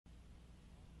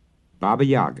Baba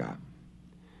Yaga.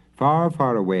 Far,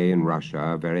 far away in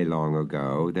Russia, very long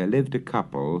ago, there lived a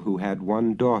couple who had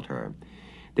one daughter.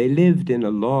 They lived in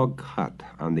a log hut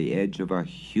on the edge of a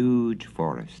huge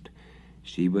forest.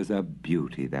 She was a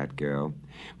beauty, that girl.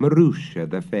 Marusha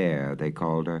the Fair, they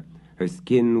called her. Her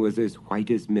skin was as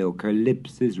white as milk, her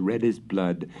lips as red as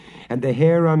blood, and the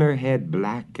hair on her head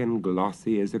black and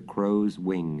glossy as a crow's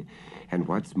wing. And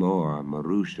what's more,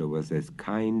 Marusha was as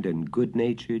kind and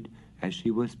good-natured as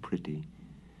she was pretty.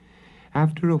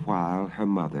 After a while, her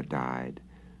mother died.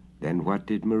 Then what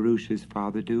did Marusha's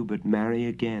father do but marry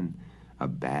again? A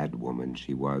bad woman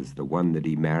she was, the one that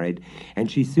he married, and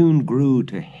she soon grew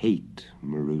to hate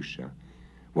Marusha.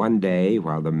 One day,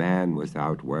 while the man was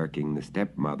out working, the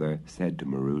stepmother said to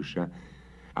Marusha,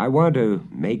 "I want to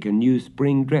make a new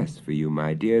spring dress for you,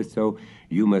 my dear, so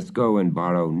you must go and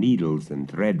borrow needles and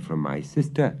thread from my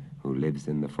sister, who lives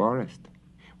in the forest."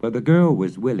 Well, the girl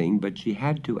was willing, but she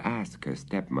had to ask her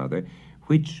stepmother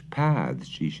which paths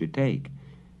she should take.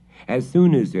 As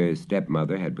soon as her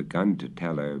stepmother had begun to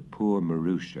tell her, poor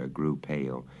Marusha grew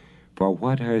pale, for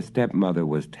what her stepmother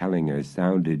was telling her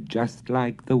sounded just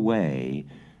like the way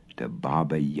to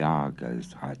Baba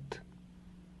Yaga's hut.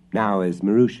 Now, as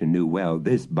Marusha knew well,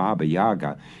 this Baba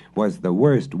Yaga was the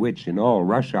worst witch in all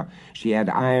Russia. She had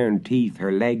iron teeth,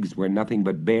 her legs were nothing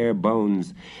but bare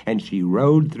bones, and she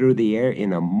rode through the air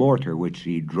in a mortar which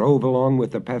she drove along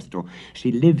with a pestle.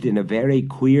 She lived in a very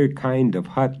queer kind of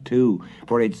hut, too,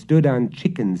 for it stood on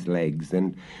chickens' legs,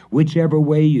 and whichever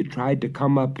way you tried to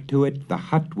come up to it, the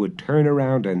hut would turn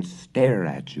around and stare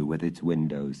at you with its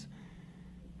windows.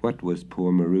 What was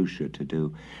poor Marusha to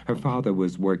do? Her father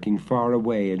was working far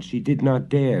away, and she did not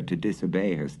dare to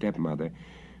disobey her stepmother.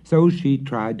 So she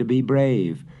tried to be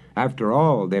brave. After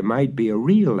all, there might be a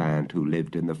real aunt who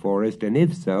lived in the forest, and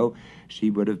if so, she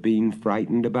would have been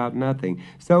frightened about nothing.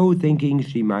 So, thinking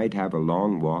she might have a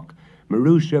long walk,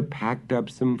 Marusha packed up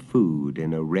some food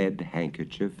in a red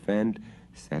handkerchief and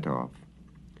set off.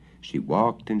 She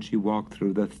walked and she walked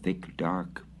through the thick,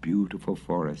 dark, beautiful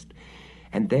forest.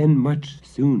 And then, much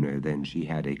sooner than she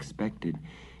had expected,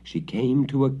 she came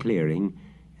to a clearing,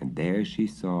 and there she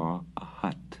saw a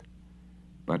hut.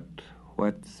 But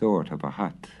what sort of a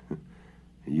hut?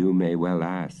 You may well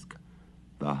ask.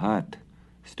 The hut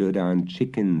stood on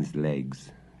chickens'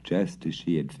 legs, just as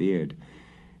she had feared,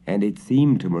 and it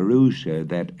seemed to Marusha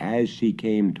that as she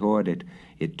came toward it,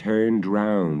 it turned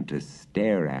round to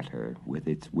stare at her with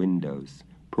its windows.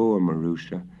 Poor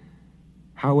Marusha!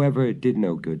 However, it did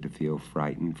no good to feel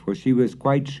frightened, for she was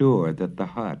quite sure that the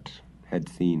hut had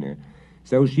seen her.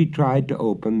 So she tried to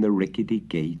open the rickety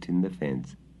gate in the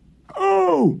fence.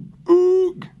 "Oh!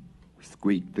 Oog!"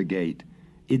 squeaked the gate.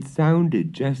 It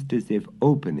sounded just as if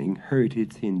opening hurt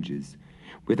its hinges.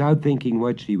 Without thinking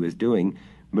what she was doing,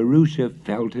 Marusha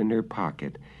felt in her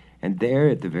pocket, and there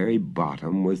at the very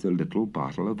bottom was a little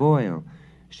bottle of oil.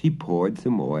 She poured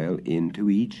some oil into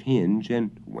each hinge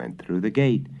and went through the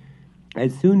gate.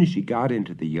 As soon as she got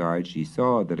into the yard, she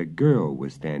saw that a girl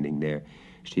was standing there.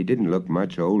 She didn't look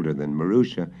much older than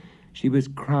Marusha. She was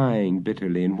crying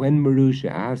bitterly, and when Marusha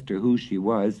asked her who she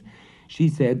was, she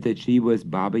said that she was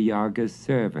Baba Yaga's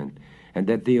servant, and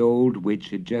that the old witch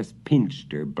had just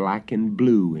pinched her black and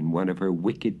blue in one of her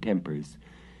wicked tempers.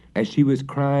 As she was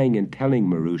crying and telling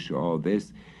Marusha all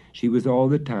this, she was all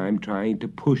the time trying to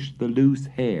push the loose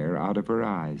hair out of her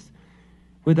eyes.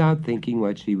 Without thinking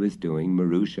what she was doing,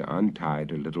 Marusha untied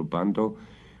her little bundle,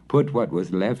 put what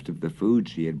was left of the food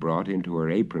she had brought into her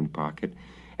apron pocket,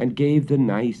 and gave the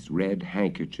nice red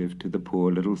handkerchief to the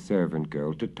poor little servant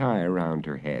girl to tie around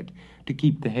her head, to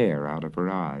keep the hair out of her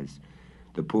eyes.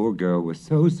 The poor girl was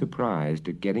so surprised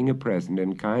at getting a present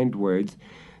and kind words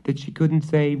that she couldn't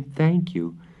say thank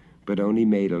you, but only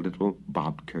made a little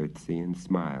bob curtsy and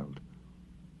smiled.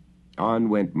 On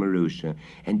went Marusha,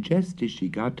 and just as she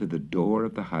got to the door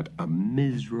of the hut, a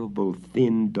miserable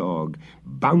thin dog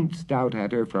bounced out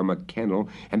at her from a kennel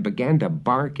and began to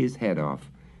bark his head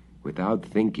off. Without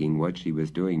thinking what she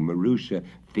was doing, Marusha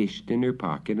fished in her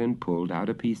pocket and pulled out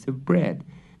a piece of bread.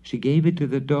 She gave it to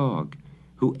the dog,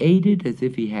 who ate it as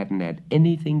if he hadn't had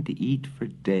anything to eat for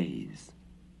days.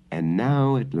 And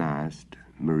now, at last,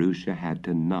 Marusha had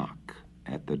to knock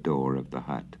at the door of the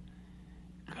hut.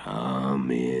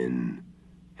 "Come in,"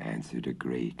 answered a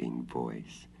grating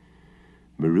voice.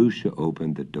 Marusha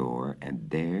opened the door, and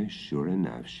there, sure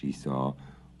enough, she saw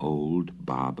old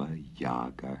Baba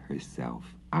Yaga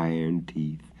herself, iron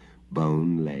teeth,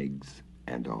 bone legs,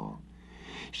 and all.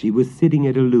 She was sitting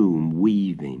at a loom,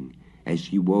 weaving. As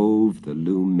she wove, the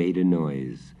loom made a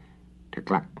noise.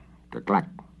 "Ter-clack, ter-clack,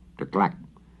 ter-clack."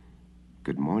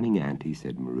 "Good morning, Auntie,"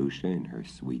 said Marusha in her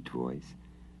sweet voice.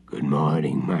 "Good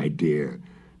morning, my dear,"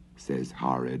 says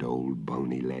horrid old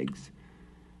Bony Legs.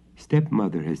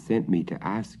 "Stepmother has sent me to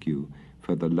ask you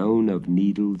for the loan of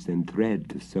needles and thread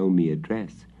to sew me a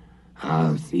dress."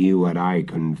 "I'll see what I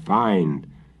can find,"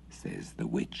 says the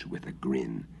witch with a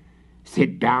grin.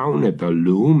 "Sit down at the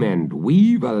loom and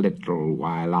weave a little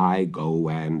while I go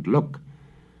and look."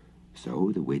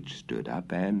 So the witch stood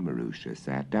up and Maroosia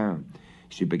sat down.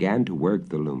 She began to work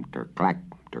the loom, ter-clack,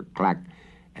 ter-clack,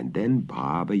 and then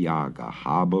Baba Yaga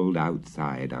hobbled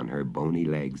outside on her bony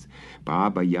legs.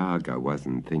 Baba Yaga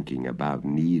wasn't thinking about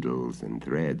needles and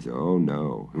threads. Oh,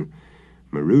 no.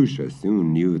 Maroosia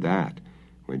soon knew that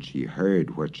when she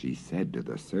heard what she said to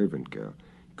the servant girl.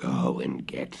 "Go and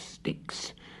get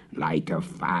sticks, light a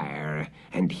fire,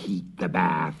 and heat the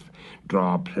bath.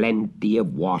 Draw plenty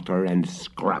of water and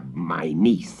scrub my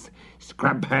niece.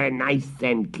 Scrub her nice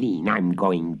and clean. I'm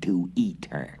going to eat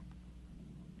her."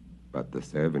 But the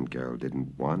servant girl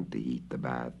didn't want to heat the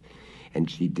bath, and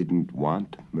she didn't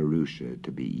want Maroosia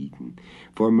to be eaten,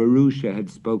 for Maroosia had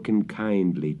spoken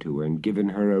kindly to her and given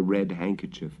her a red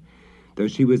handkerchief. Though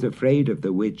she was afraid of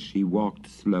the witch, she walked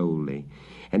slowly,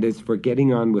 and as for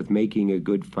getting on with making a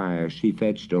good fire, she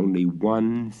fetched only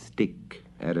one stick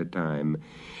at a time,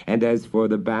 and as for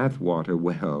the bath water,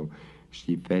 well,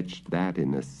 she fetched that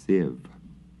in a sieve.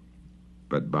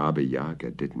 But Baba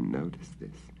Yaga didn't notice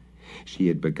this. She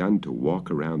had begun to walk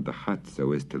around the hut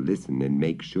so as to listen and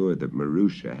make sure that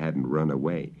Maroosia hadn't run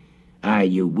away. "Are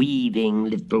you weaving,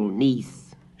 little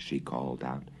niece?" she called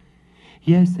out.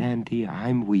 "Yes, Auntie,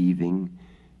 I'm weaving."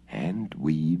 And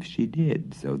weave she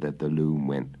did, so that the loom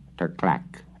went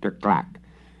ter-clack, ter-clack.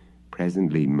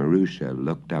 Presently Maroosia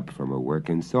looked up from her work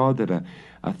and saw that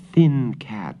a thin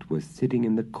cat was sitting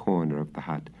in the corner of the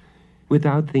hut.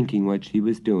 Without thinking what she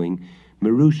was doing,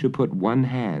 Maroosia put one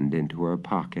hand into her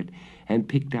pocket and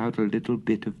picked out a little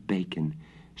bit of bacon.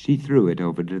 She threw it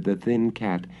over to the thin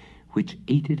cat, which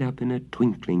ate it up in a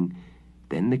twinkling.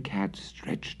 Then the cat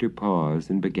stretched her paws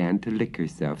and began to lick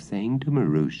herself, saying to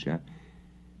Maroosia,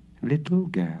 "Little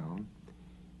girl,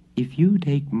 if you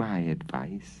take my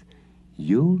advice,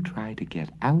 you'll try to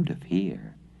get out of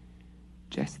here."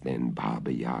 Just then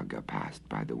Baba Yaga passed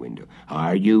by the window.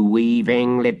 "Are you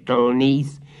weaving, little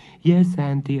niece?" "Yes,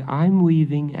 Auntie, I'm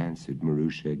weaving," answered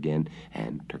Maroosia again,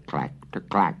 and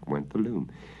ter-clack, went the loom.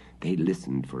 They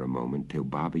listened for a moment till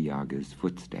Baba Yaga's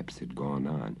footsteps had gone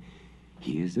on.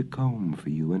 "Here's a comb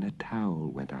for you and a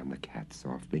towel," went on the cat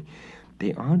softly.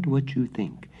 "They aren't what you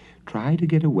think. Try to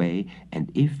get away,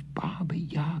 and if Baba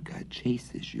Yaga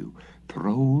chases you,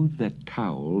 throw the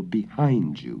towel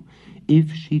behind you.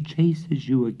 If she chases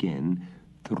you again,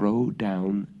 throw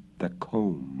down the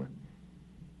comb."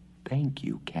 "Thank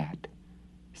you, cat,"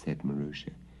 said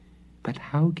Maroosia. "But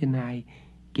how can I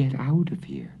get out of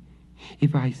here?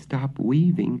 If I stop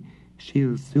weaving,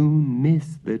 she'll soon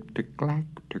miss the ter-clack,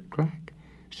 ter-clack.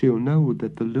 She'll know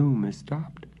that the loom has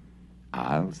stopped."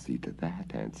 "I'll see to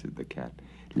that," answered the cat.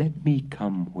 "Let me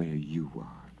come where you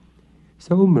are."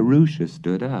 So Maroosia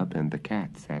stood up, and the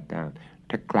cat sat down.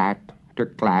 Ter-clack,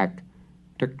 ter-clack,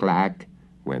 ter-clack,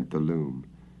 went the loom.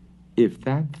 If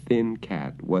that thin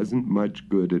cat wasn't much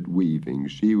good at weaving,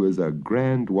 she was a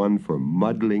grand one for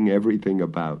muddling everything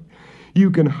about. You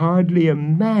can hardly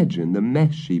imagine the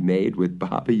mess she made with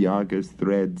Baba Yaga's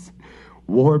threads.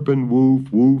 Warp and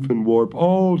woof, woof and warp,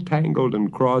 all tangled and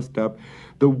crossed up.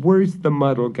 The worse the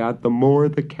muddle got, the more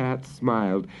the cat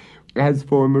smiled. As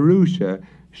for Maroosia,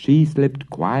 she slipped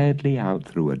quietly out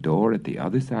through a door at the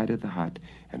other side of the hut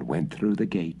and went through the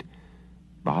gate.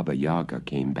 Baba Yaga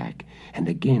came back, and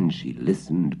again she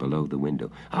listened below the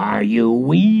window. "Are you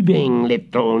weaving,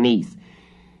 little niece?"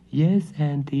 "Yes,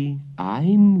 Auntie,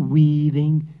 I'm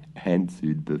weaving,"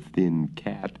 answered the thin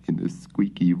cat in a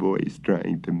squeaky voice,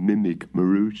 trying to mimic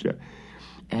Maroosia.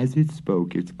 As it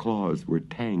spoke, its claws were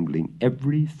tangling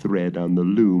every thread on the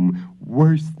loom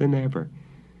worse than ever.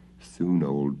 Soon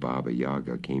old Baba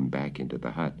Yaga came back into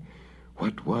the hut.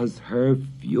 What was her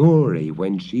fury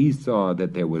when she saw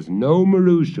that there was no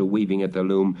Maroosia weaving at the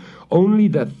loom, only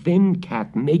the thin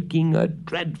cat making a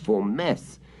dreadful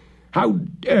mess. "How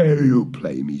dare you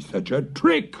play me such a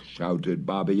trick?" shouted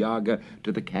Baba Yaga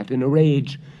to the cat in a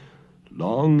rage.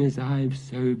 "Long as I've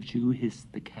served you,"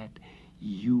 hissed the cat,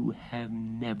 "you have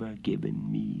never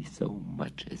given me so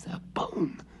much as a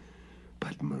bone.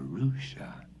 But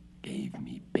Maroosia gave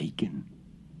me bacon."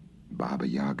 Baba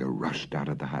Yaga rushed out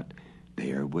of the hut.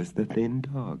 There was the thin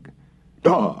dog.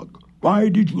 "Dog, why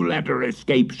did you let her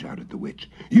escape?" shouted the witch.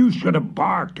 "You should have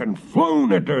barked and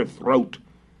flown at her throat."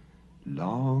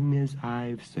 "Long as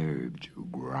I've served you,"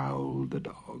 growled the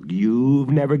dog,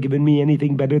 "you've never given me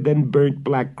anything better than burnt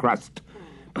black crust.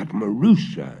 but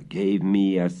Marusha gave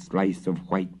me a slice of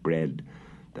white bread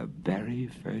the very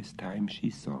first time she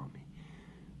saw me.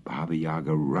 Baba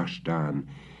Yaga rushed on,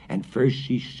 and first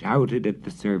she shouted at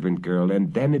the servant girl,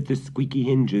 and then at the squeaky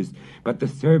hinges. But the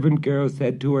servant girl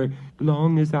said to her,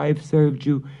 "Long as I've served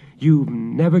you, you've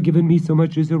never given me so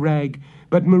much as a rag.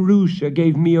 But Marusha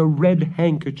gave me a red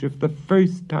handkerchief the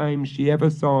first time she ever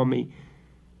saw me."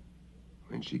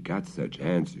 When she got such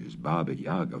answers, Baba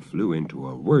Yaga flew into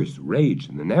a worse rage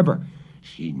than ever.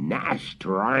 She gnashed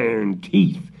her iron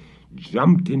teeth,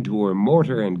 jumped into her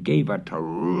mortar, and gave a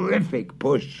terrific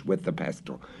push with the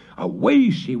pestle. Away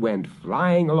she went,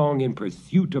 flying along in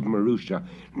pursuit of Marusha.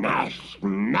 Gnash,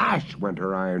 gnash went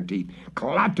her iron teeth.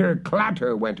 Clatter,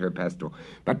 clatter went her pestle.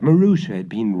 But Marusha had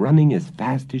been running as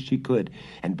fast as she could,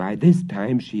 and by this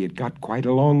time she had got quite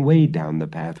a long way down the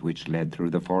path which led through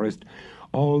the forest.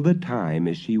 All the time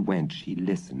as she went, she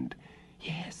listened.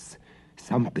 Yes,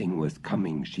 something was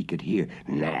coming, she could hear.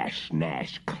 Gnash,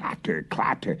 gnash, clatter,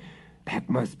 clatter. That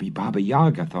must be Baba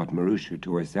Yaga, thought Marusha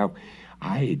to herself.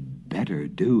 I'd better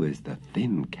do as the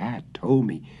thin cat told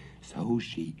me. So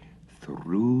she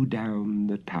threw down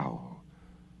the towel.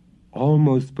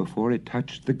 Almost before it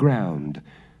touched the ground,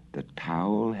 the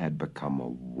towel had become a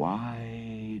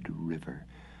wide river.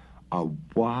 A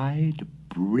wide,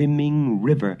 brimming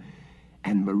river.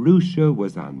 And Marusha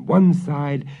was on one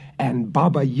side, and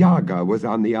Baba Yaga was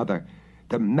on the other.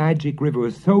 The magic river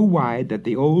was so wide that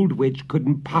the old witch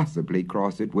couldn't possibly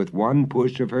cross it with one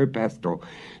push of her pestle,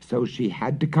 so she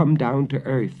had to come down to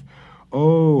earth.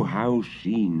 Oh, how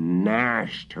she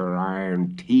gnashed her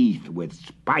iron teeth with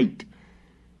spite!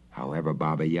 However,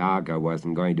 Baba Yaga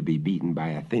wasn't going to be beaten by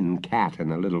a thin cat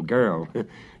and a little girl.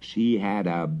 She had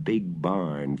a big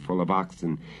barn full of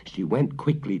oxen. She went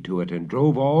quickly to it and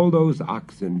drove all those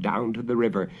oxen down to the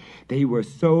river. They were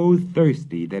so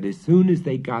thirsty that as soon as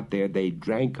they got there, they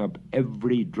drank up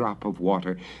every drop of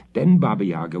water. Then Baba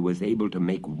Yaga was able to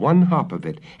make one hop of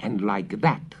it, and like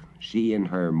that, she and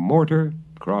her mortar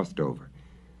crossed over.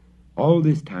 All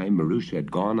this time, Marusha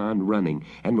had gone on running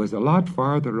and was a lot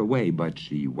farther away, but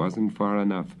she wasn't far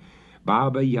enough.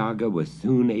 Baba Yaga was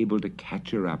soon able to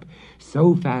catch her up.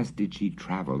 So fast did she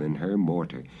travel in her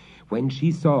mortar. When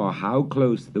she saw how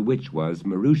close the witch was,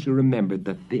 Marusha remembered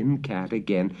the thin cat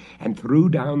again and threw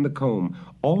down the comb.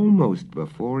 Almost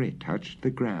before it touched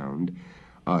the ground,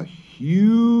 a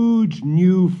huge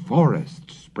new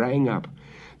forest sprang up.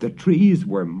 The trees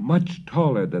were much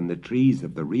taller than the trees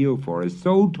of the real forest,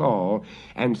 so tall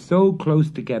and so close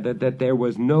together that there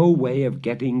was no way of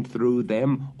getting through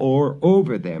them or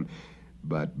over them.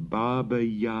 But Baba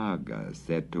Yaga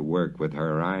set to work with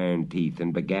her iron teeth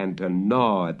and began to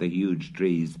gnaw at the huge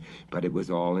trees, but it was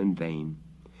all in vain.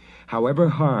 However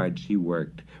hard she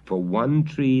worked, for one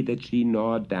tree that she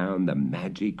gnawed down, the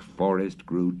magic forest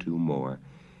grew two more.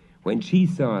 When she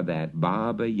saw that,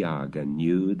 Baba Yaga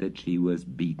knew that she was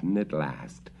beaten at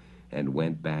last, and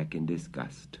went back in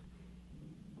disgust.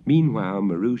 Meanwhile,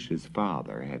 Marusha's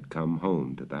father had come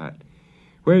home to the hut.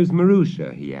 "Where's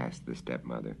Marusha?" he asked the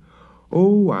stepmother.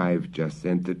 "Oh, I've just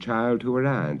sent the child to her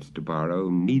aunt's to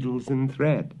borrow needles and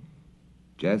thread."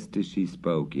 Just as she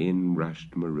spoke, in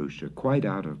rushed Marusha, quite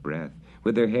out of breath,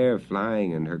 with her hair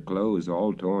flying and her clothes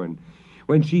all torn.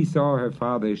 When she saw her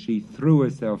father, she threw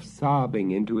herself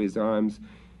sobbing into his arms.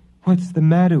 "What's the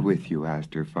matter with you?"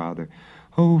 asked her father.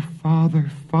 "Oh, father,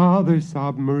 father,"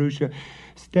 sobbed Marusha.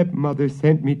 "Stepmother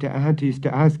sent me to Auntie's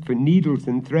to ask for needles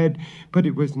and thread, but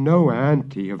it was no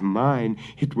auntie of mine.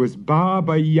 It was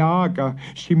Baba Yaga.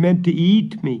 She meant to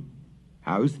eat me."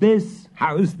 "How's this?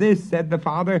 How's this?" said the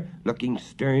father, looking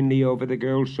sternly over the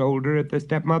girl's shoulder at the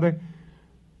stepmother.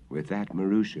 With that,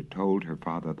 Marusha told her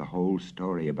father the whole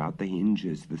story about the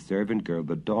hinges, the servant girl,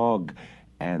 the dog,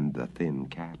 and the thin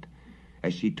cat.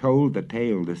 As she told the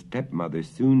tale, the stepmother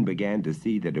soon began to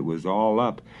see that it was all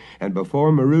up, and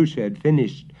before Marusha had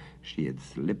finished, she had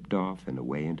slipped off and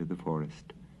away into the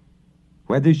forest.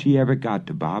 Whether she ever got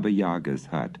to Baba Yaga's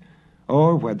hut,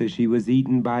 or whether she was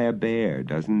eaten by a bear,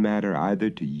 doesn't matter either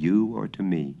to you or to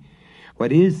me.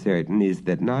 What is certain is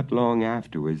that not long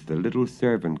afterwards the little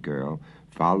servant girl,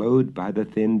 followed by the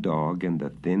thin dog and the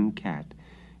thin cat,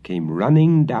 came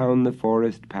running down the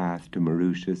forest path to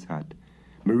Marusha's hut.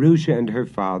 Marusha and her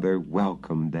father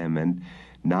welcomed them, and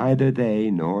neither they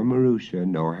nor Marusha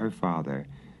nor her father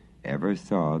ever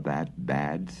saw that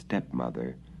bad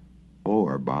stepmother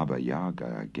or Baba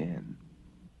Yaga again.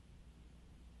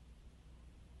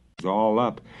 It was all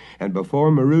up, and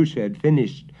before Marusha had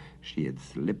finished, she had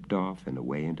slipped off and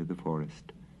away into the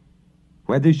forest.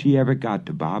 Whether she ever got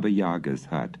to Baba Yaga's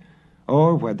hut,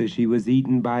 or whether she was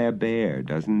eaten by a bear,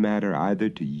 doesn't matter either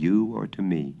to you or to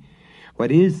me.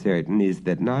 What is certain is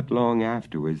that not long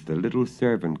afterwards the little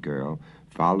servant girl,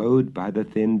 followed by the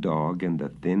thin dog and the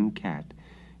thin cat,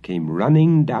 came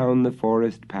running down the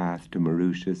forest path to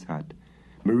Marusha's hut.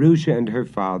 Marusha and her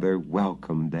father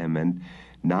welcomed them, and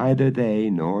neither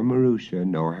they nor Marusha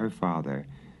nor her father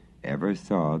ever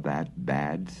saw that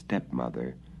bad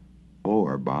stepmother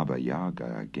or Baba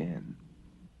Yaga again.